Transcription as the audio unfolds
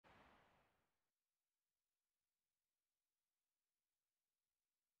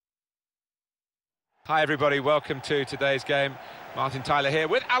Hi everybody, welcome to today's game. Martin Tyler here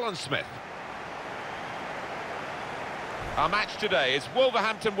with Alan Smith. Our match today is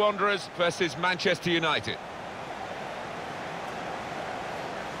Wolverhampton Wanderers versus Manchester United.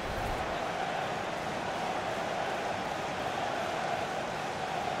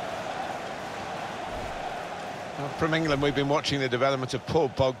 From England, we've been watching the development of Paul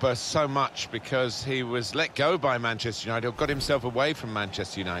Pogba so much because he was let go by Manchester United, or got himself away from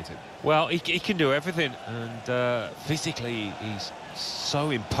Manchester United. Well, he can do everything, and physically he's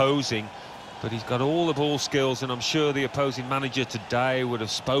so imposing, but he's got all the ball skills, and I'm sure the opposing manager today would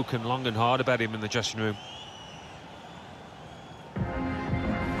have spoken long and hard about him in the dressing room.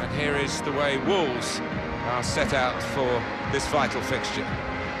 And here is the way Wolves are set out for this vital fixture.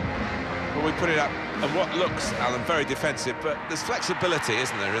 Well, we put it up, and what looks, Alan, very defensive, but there's flexibility,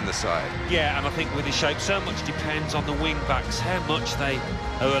 isn't there, in the side? Yeah, and I think with his shape, so much depends on the wing-backs, how much they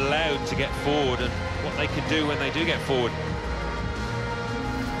are allowed to get forward and what they can do when they do get forward.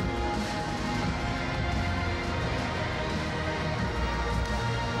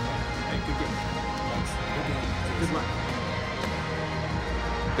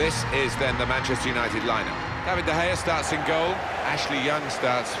 This is then the Manchester United lineup. David De Gea starts in goal. Ashley Young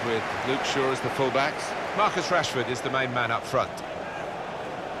starts with Luke Shaw as the fullbacks. Marcus Rashford is the main man up front.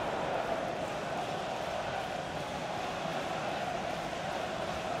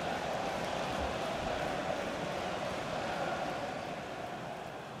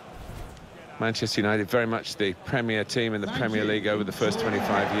 Manchester United very much the premier team in the Premier League over the first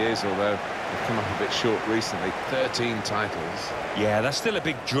 25 years, although they've come up a bit short recently. 13 titles. Yeah, that's still a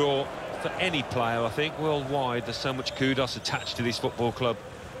big draw for any player, I think. Worldwide, there's so much kudos attached to this football club.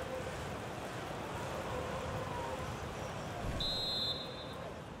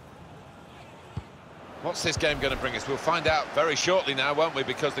 What's this game going to bring us? We'll find out very shortly now, won't we?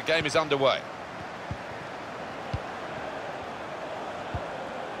 Because the game is underway.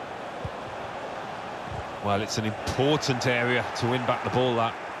 Well, it's an important area to win back the ball,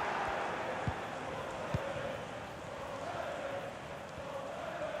 that.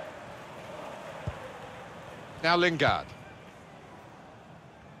 Now Lingard.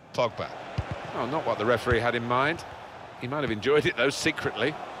 Pogba. Oh, not what the referee had in mind. He might have enjoyed it, though,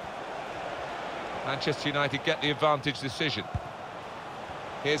 secretly. Manchester United get the advantage decision.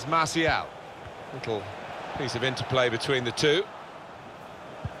 Here's Martial. Little piece of interplay between the two.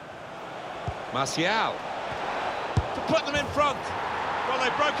 Martial. To put them in front. Well,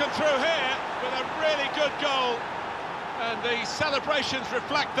 they've broken through here with a really good goal. And the celebrations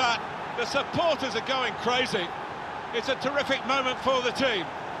reflect that. The supporters are going crazy. It's a terrific moment for the team.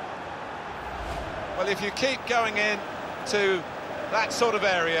 Well, if you keep going in to that sort of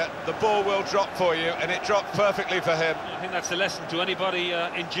area, the ball will drop for you, and it dropped perfectly for him. I think that's the lesson to anybody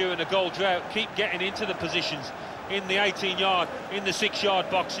enduring a goal drought. Keep getting into the positions in the 18-yard, in the 6-yard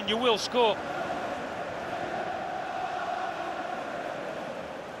box, and you will score.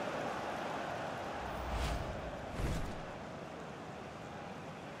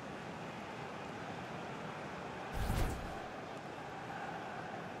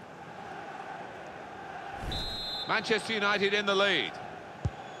 Manchester United in the lead.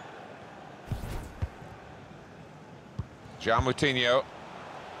 João Moutinho.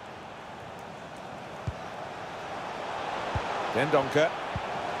 Dendoncker.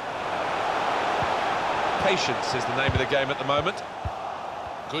 Patience is the name of the game at the moment.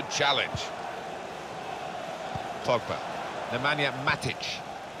 Good challenge. Pogba. Nemanja Matic.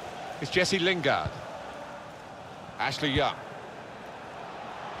 It's Jesse Lingard. Ashley Young.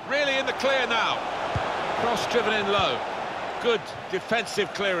 Really in the clear now. Cross driven in low. Good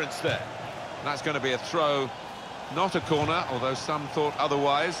defensive clearance there. And that's going to be a throw, not a corner, although some thought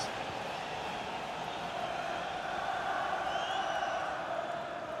otherwise.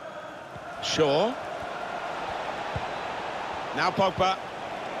 Shaw. Now Pogba.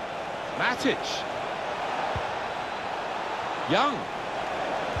 Matic. Young.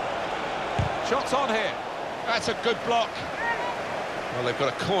 Shots on here. That's a good block. Well, they've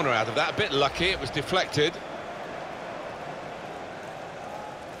got a corner out of that. A bit lucky, it was deflected.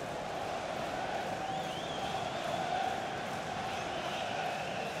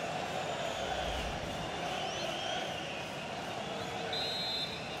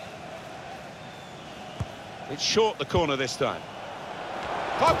 It's short, the corner this time.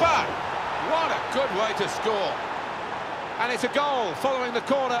 Pogba! What a good way to score. And it's a goal following the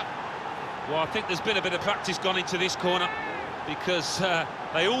corner. Well, I think there's been a bit of practice gone into this corner, because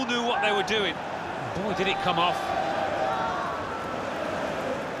they all knew what they were doing. Boy, did it come off.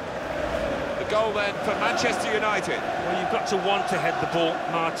 The goal then for Manchester United. Well, you've got to want to head the ball,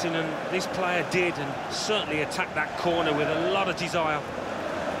 Martin, and this player did, and certainly attacked that corner with a lot of desire.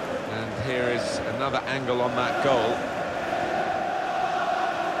 And here is another angle on that goal.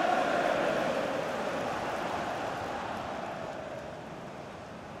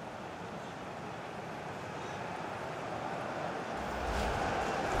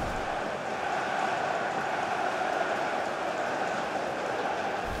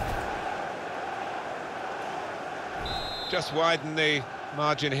 Just widen the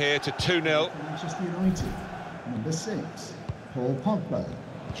margin here to 2-0. Manchester United, number 6, Paul Pogba.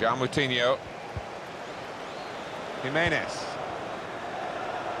 João Moutinho. Jimenez.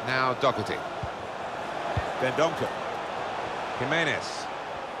 Now Doherty. Dendoncker. Jimenez.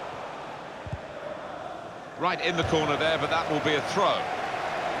 Right in the corner there, but that will be a throw.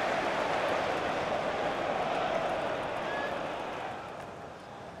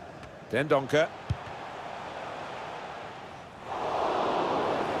 Dendoncker.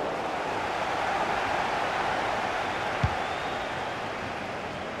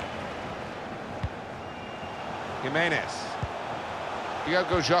 Jimenez.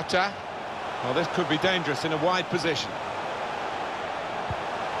 Diogo Jota. Well, this could be dangerous in a wide position.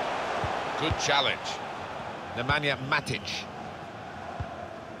 Good challenge. Nemanja Matic.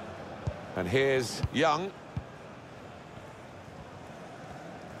 And here's Young.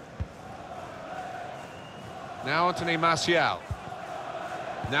 Now Anthony Martial.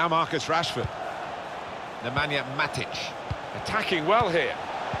 Now Marcus Rashford. Nemanja Matic. Attacking well here.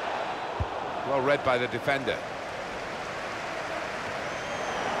 Well read by the defender.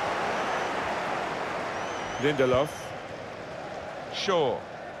 Lindelof. Shaw.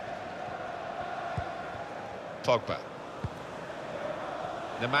 Pogba.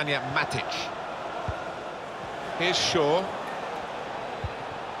 Nemanja Matic. Here's Shaw.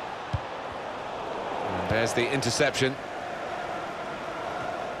 And there's the interception.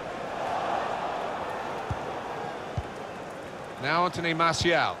 Now Anthony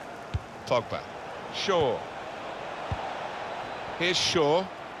Martial. Pogba. Shaw. Here's Shaw.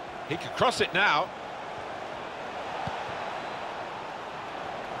 He could cross it now.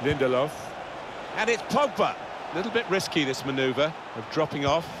 Lindelof. And it's Pogba. A little bit risky, this manoeuvre of dropping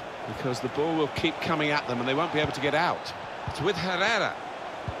off, because the ball will keep coming at them and they won't be able to get out. It's with Herrera.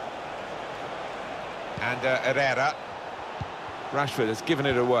 And Herrera. Rashford has given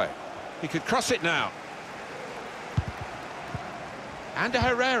it away. He could cross it now. And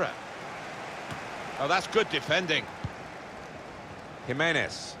Herrera. Oh, that's good defending.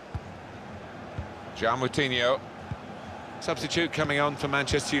 Jimenez. João Moutinho. Substitute coming on for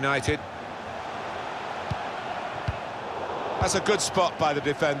Manchester United. That's a good spot by the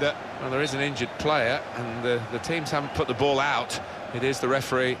defender. Well, there is an injured player, and the teams haven't put the ball out. It is the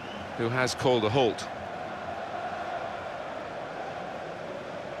referee who has called a halt.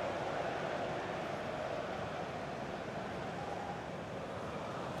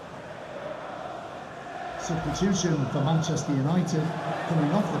 Substitution for Manchester United,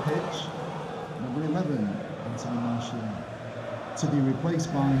 coming off the pitch, number 11, Anthony Martial, to be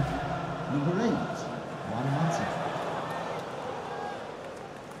replaced by number 8, Juan Mata.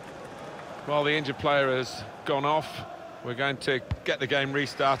 Well, the injured player has gone off. We're going to get the game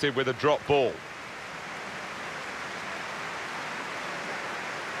restarted with a drop ball.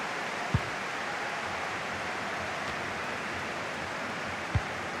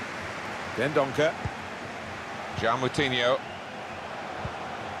 Dendoncker. João Moutinho.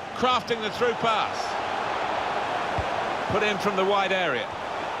 Crafting the through pass. Put in from the wide area.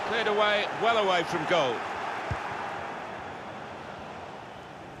 Cleared away, well away from goal.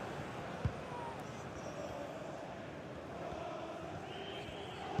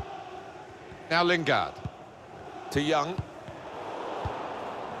 Now Lingard. To Young.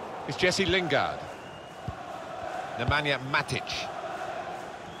 It's Jesse Lingard. Nemanja Matic.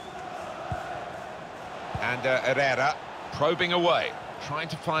 And Herrera probing away, trying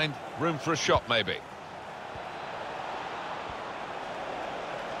to find room for a shot maybe.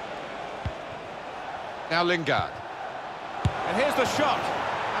 Now Lingard. And here's the shot.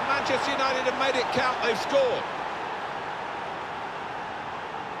 And Manchester United have made it count, they've scored.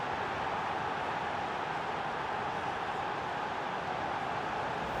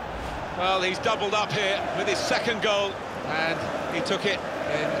 Well, he's doubled up here with his second goal, and he took it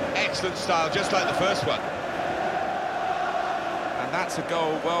in excellent style, just like the first one. And that's a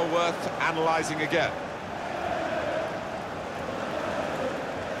goal well worth analysing again.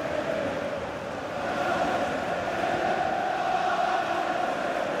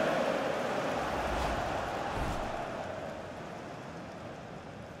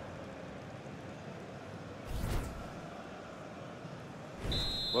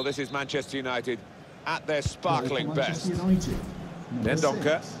 Well, this is Manchester United at their sparkling best. United,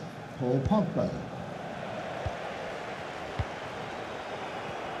 Dendoncker. Paul Pogba.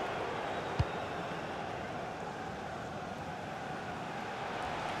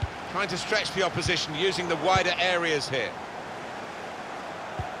 Trying to stretch the opposition using the wider areas here.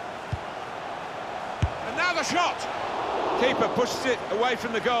 And now the shot! Keeper pushes it away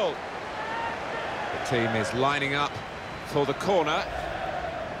from the goal. The team is lining up for the corner.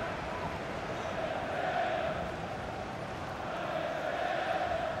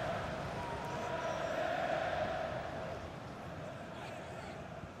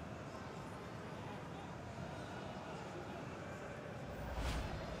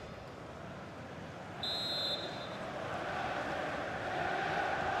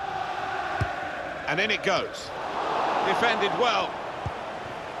 And in it goes. Defended well.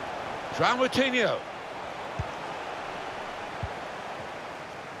 João Moutinho.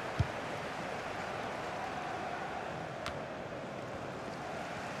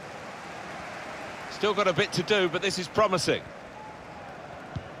 Still got a bit to do, but this is promising.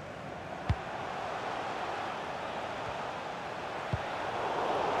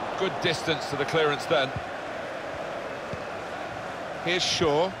 Good distance to the clearance then. Here's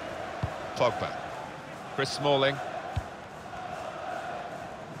Shaw. Pogba. Chris Smalling.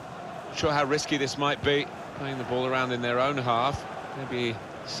 Not sure how risky this might be, playing the ball around in their own half. Maybe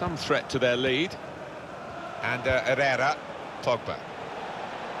some threat to their lead. And Herrera. Pogba.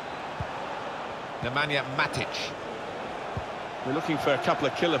 Nemanja Matic. We're looking for a couple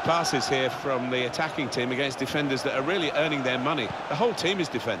of killer passes here from the attacking team against defenders that are really earning their money. The whole team is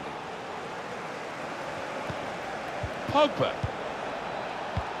defending. Pogba.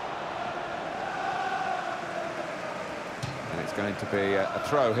 It's going to be a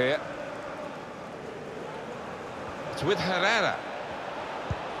throw here. It's with Herrera.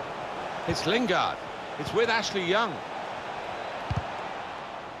 It's Lingard. It's with Ashley Young.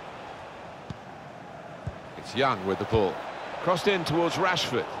 It's Young with the ball. Crossed in towards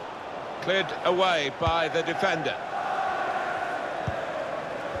Rashford. Cleared away by the defender.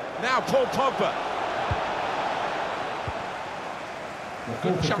 Now Paul Pogba.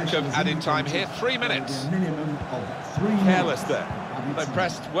 Good chunk of added time here, 3 minutes. Minimum of 3 minutes. Careless there. They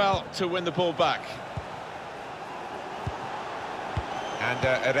pressed well to win the ball back. And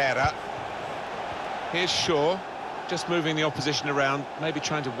Herrera. Here's Shaw, just moving the opposition around, maybe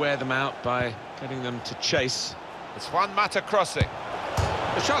trying to wear them out by getting them to chase. It's Juan Mata crossing.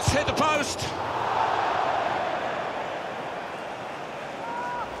 The shot's hit the post.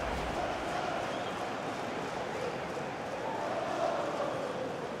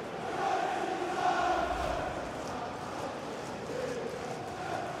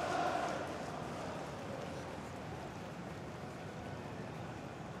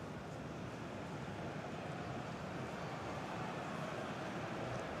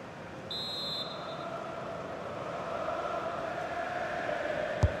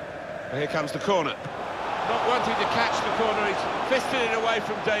 Here comes the corner. Not wanting to catch the corner, he's fisted it away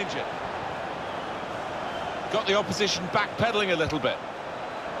from danger. Got the opposition backpedaling a little bit.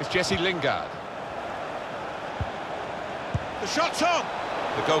 It's Jesse Lingard. The shot's on!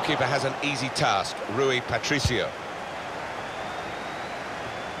 The goalkeeper has an easy task, Rui Patricio.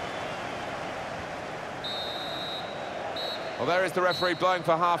 Well, there is the referee blowing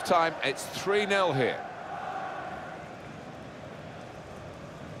for half-time. It's 3-0 here.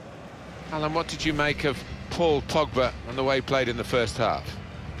 Alan, what did you make of Paul Pogba and the way he played in the first half?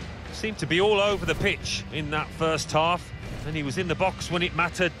 Seemed to be all over the pitch in that first half, and he was in the box when it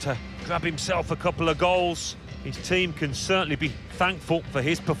mattered to grab himself a couple of goals. His team can certainly be thankful for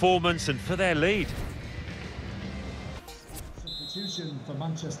his performance and for their lead. Substitution for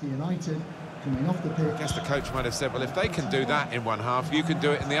Manchester United coming off the pitch. I guess the coach might have said, well, if they can do that in one half, you can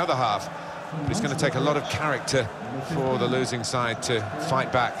do it in the other half. But it's going to take a lot of character for the losing side to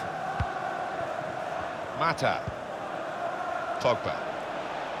fight back. Mata. Pogba.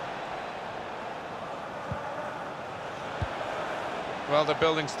 Well, they're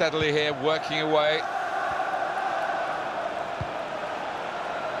building steadily here, working away.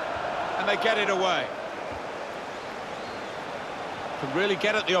 And they get it away. Can really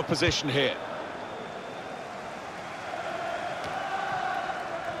get at the opposition here.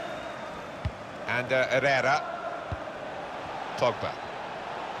 And Herrera. Pogba.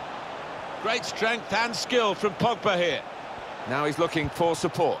 Great strength and skill from Pogba here. Now he's looking for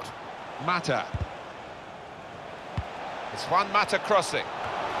support. Mata. It's Juan Mata crossing.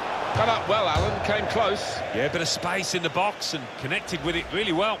 Cut up well, Alan, came close. Yeah, a bit of space in the box and connected with it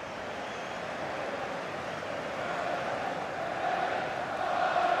really well.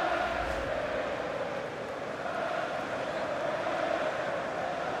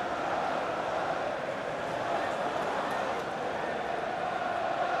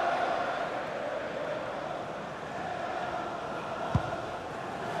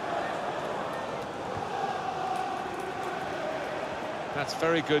 That's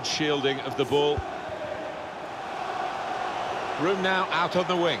very good shielding of the ball. Room now out on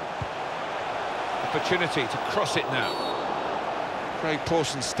the wing. Opportunity to cross it now. Craig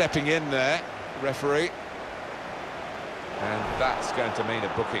Pawson stepping in there, referee. And that's going to mean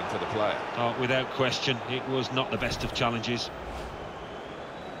a booking for the player. Oh, without question, it was not the best of challenges.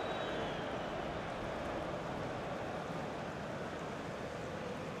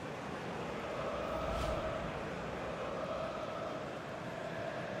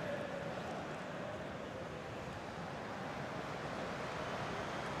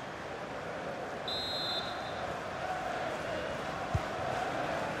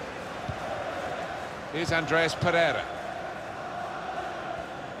 Here's Andreas Pereira.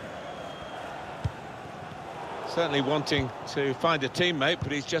 Certainly wanting to find a teammate,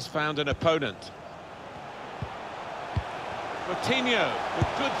 but he's just found an opponent. Coutinho with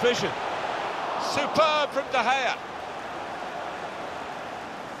good vision. Superb from De Gea.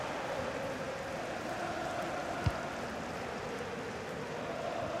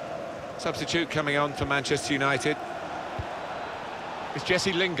 Substitute coming on for Manchester United. It's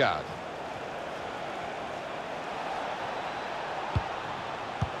Jesse Lingard.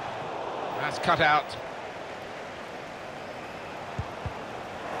 That's cut out.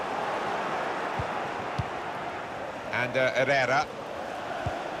 And Herrera.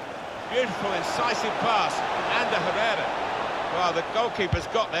 Beautiful, incisive pass. And Herrera. Well, the goalkeeper's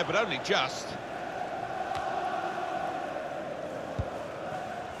got there, but only just.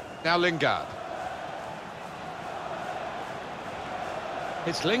 Now Lingard.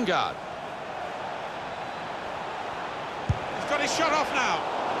 It's Lingard. He's got his shot off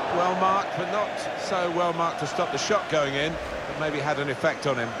now. Well marked, but not so well marked to stop the shot going in, but maybe had an effect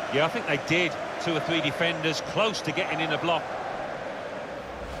on him. Yeah, I think they did. 2 or 3 defenders close to getting in a block.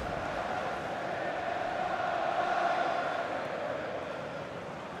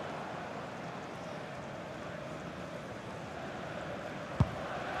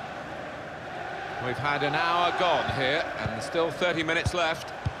 We've had an hour gone here, and there's still 30 minutes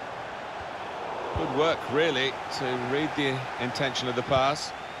left. Good work, really, to read the intention of the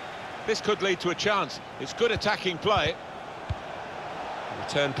pass. This could lead to a chance. It's good attacking play.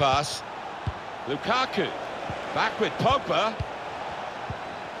 Return pass. Lukaku. Back with Pogba.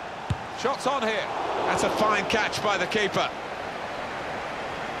 Shots on here. That's a fine catch by the keeper.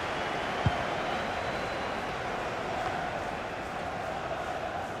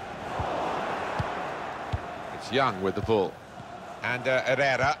 It's Young with the ball. And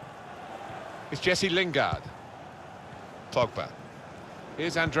Herrera. It's Jesse Lingard. Pogba.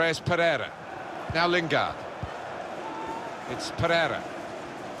 Here's Andreas Pereira. Now Lingard. It's Pereira.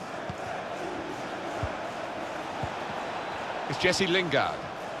 It's Jesse Lingard.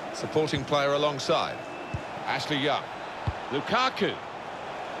 Supporting player alongside. Ashley Young. Lukaku.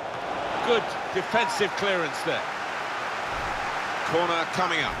 Good defensive clearance there. Corner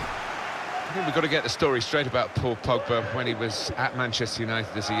coming up. I think we've got to get the story straight about Paul Pogba. When he was at Manchester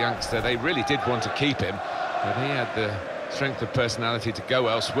United as a youngster, they really did want to keep him, but he had the strength of personality to go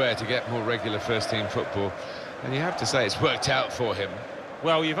elsewhere to get more regular first-team football, and you have to say it's worked out for him.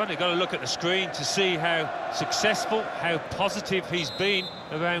 Well, you've only got to look at the screen to see how successful, how positive he's been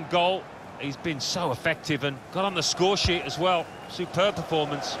around goal. He's been so effective and got on the score sheet as well. Superb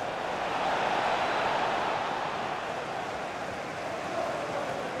performance.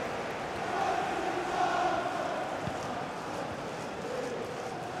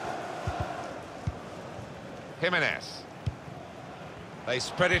 Jimenez. They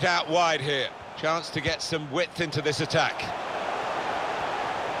spread it out wide here. Chance to get some width into this attack.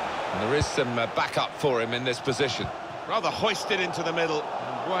 And there is some backup for him in this position. Rather hoisted into the middle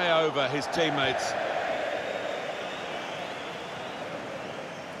and way over his teammates.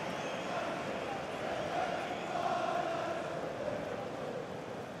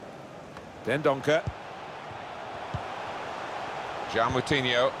 Dendoncker.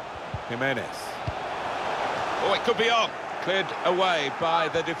 Coutinho. Jimenez. Oh, it could be on. Cleared away by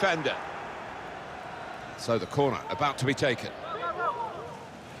the defender. So the corner about to be taken.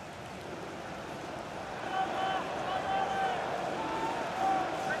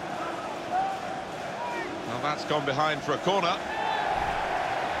 Well, that's gone behind for a corner.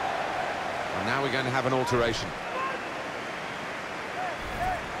 And now we're going to have an alteration.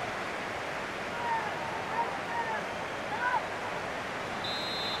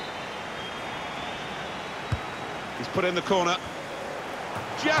 He's put in the corner.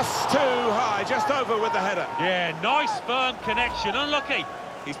 Just too high, just over with the header. Yeah, nice firm connection, unlucky.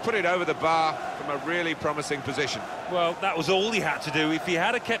 He's put it over the bar from a really promising position. Well, that was all he had to do. If he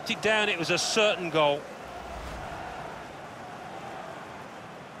had kept it down, it was a certain goal.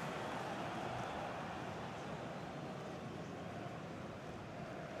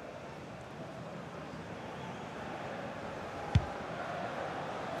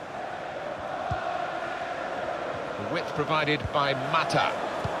 Width provided by Mata.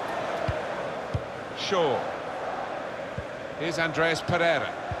 Shaw. Here's Andreas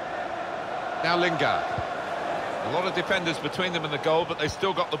Pereira. Now Lingard. A lot of defenders between them and the goal, but they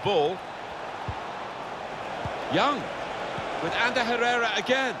still got the ball. Young with Ander Herrera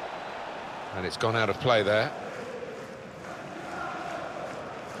again. And it's gone out of play there.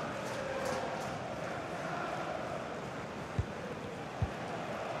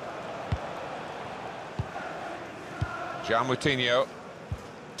 João Moutinho.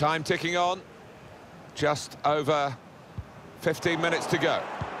 Time ticking on. Just over 15 minutes to go.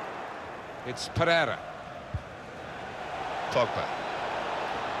 It's Pereira. Pogba.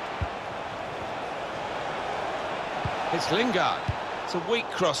 It's Lingard. It's a weak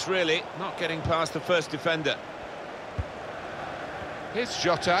cross, really, not getting past the first defender. Here's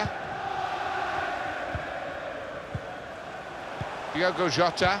Jota. Diogo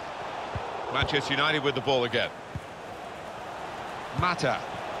Jota. Manchester United with the ball again. Mata.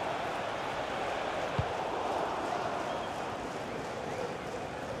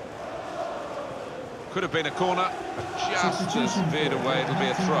 Could have been a corner, but just as veered away, it'll be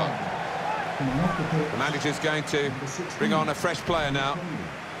a throw. The manager's going to bring on a fresh player now.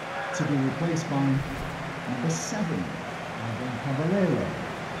 To be replaced by number 7, Caballero.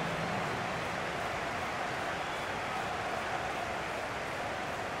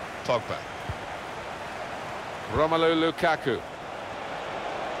 Pogba. Romelu Lukaku.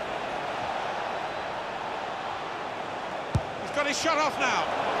 He's got his shot off now.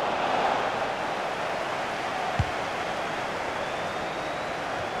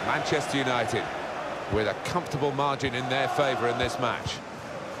 Manchester United with a comfortable margin in their favour in this match.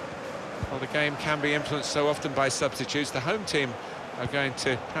 Well, the game can be influenced so often by substitutes. The home team are going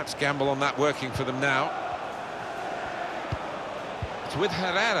to perhaps gamble on that working for them now. It's with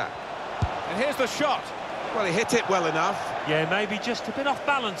Herrera. And here's the shot. Well, he hit it well enough. Yeah, maybe just a bit off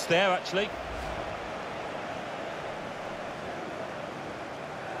balance there, actually.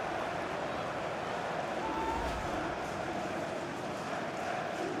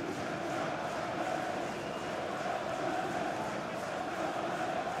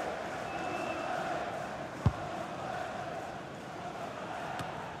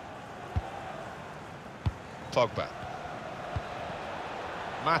 Pogba.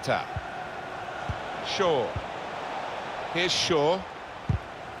 Mata. Shaw. Here's Shaw.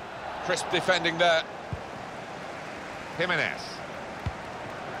 Crisp defending there. Jimenez.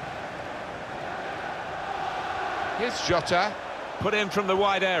 Here's Jota. Put in from the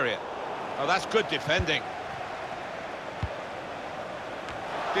wide area. Oh, that's good defending.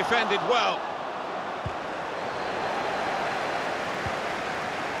 Defended well.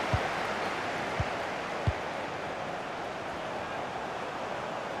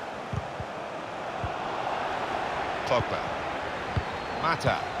 Pogba.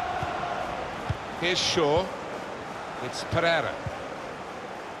 Mata. Here's Shaw. It's Pereira.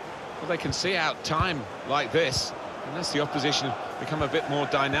 Well, they can see out time like this, unless the opposition become a bit more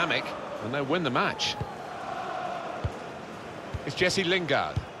dynamic, and they'll win the match. It's Jesse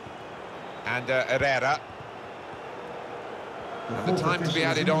Lingard. And Herrera. And the time to be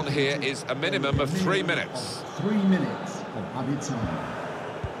added on here is a minimum of 3 minutes. 3 minutes of added time.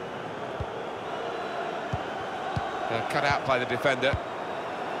 Cut out by the defender.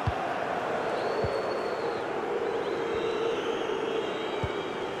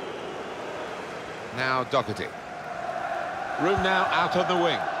 Now Doherty. Room now out on the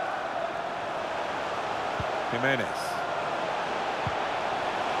wing. Jimenez.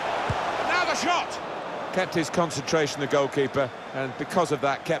 And now the shot! Kept his concentration, the goalkeeper, and because of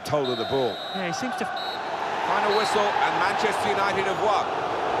that, kept hold of the ball. Yeah, he seems to... Final whistle, and Manchester United have won.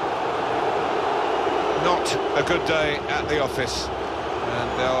 Not a good day at the office,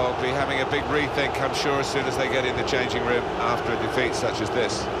 and they'll be having a big rethink, I'm sure, as soon as they get in the changing room after a defeat such as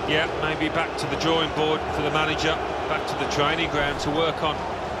this. Yeah, maybe back to the drawing board for the manager, back to the training ground to work on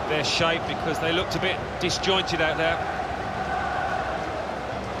their shape, because they looked a bit disjointed out there.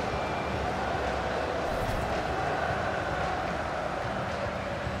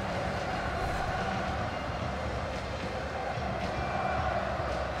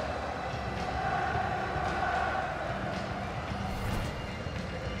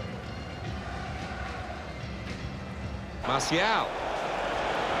 Martial.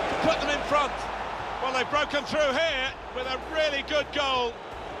 Put them in front. Well, they've broken through here with a really good goal.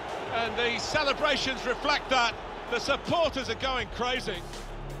 And the celebrations reflect that. The supporters are going crazy.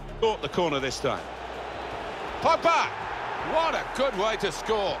 Caught the corner this time. Pogba! What a good way to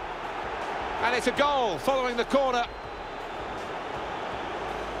score. And it's a goal following the corner.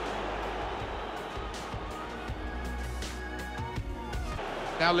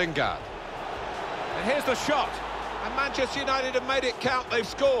 Now Lingard. And here's the shot. And Manchester United have made it count, they've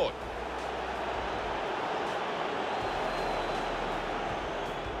scored.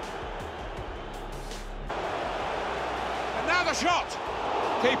 And now the shot.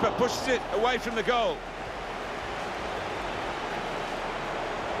 Keeper pushes it away from the goal.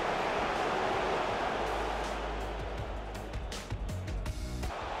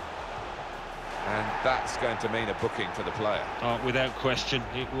 And that's going to mean a booking for the player. Oh, without question,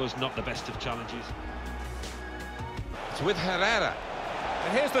 it was not the best of challenges. It's with Herrera.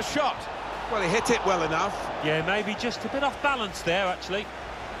 And here's the shot. Well, he hit it well enough. Yeah, maybe just a bit off balance there, actually.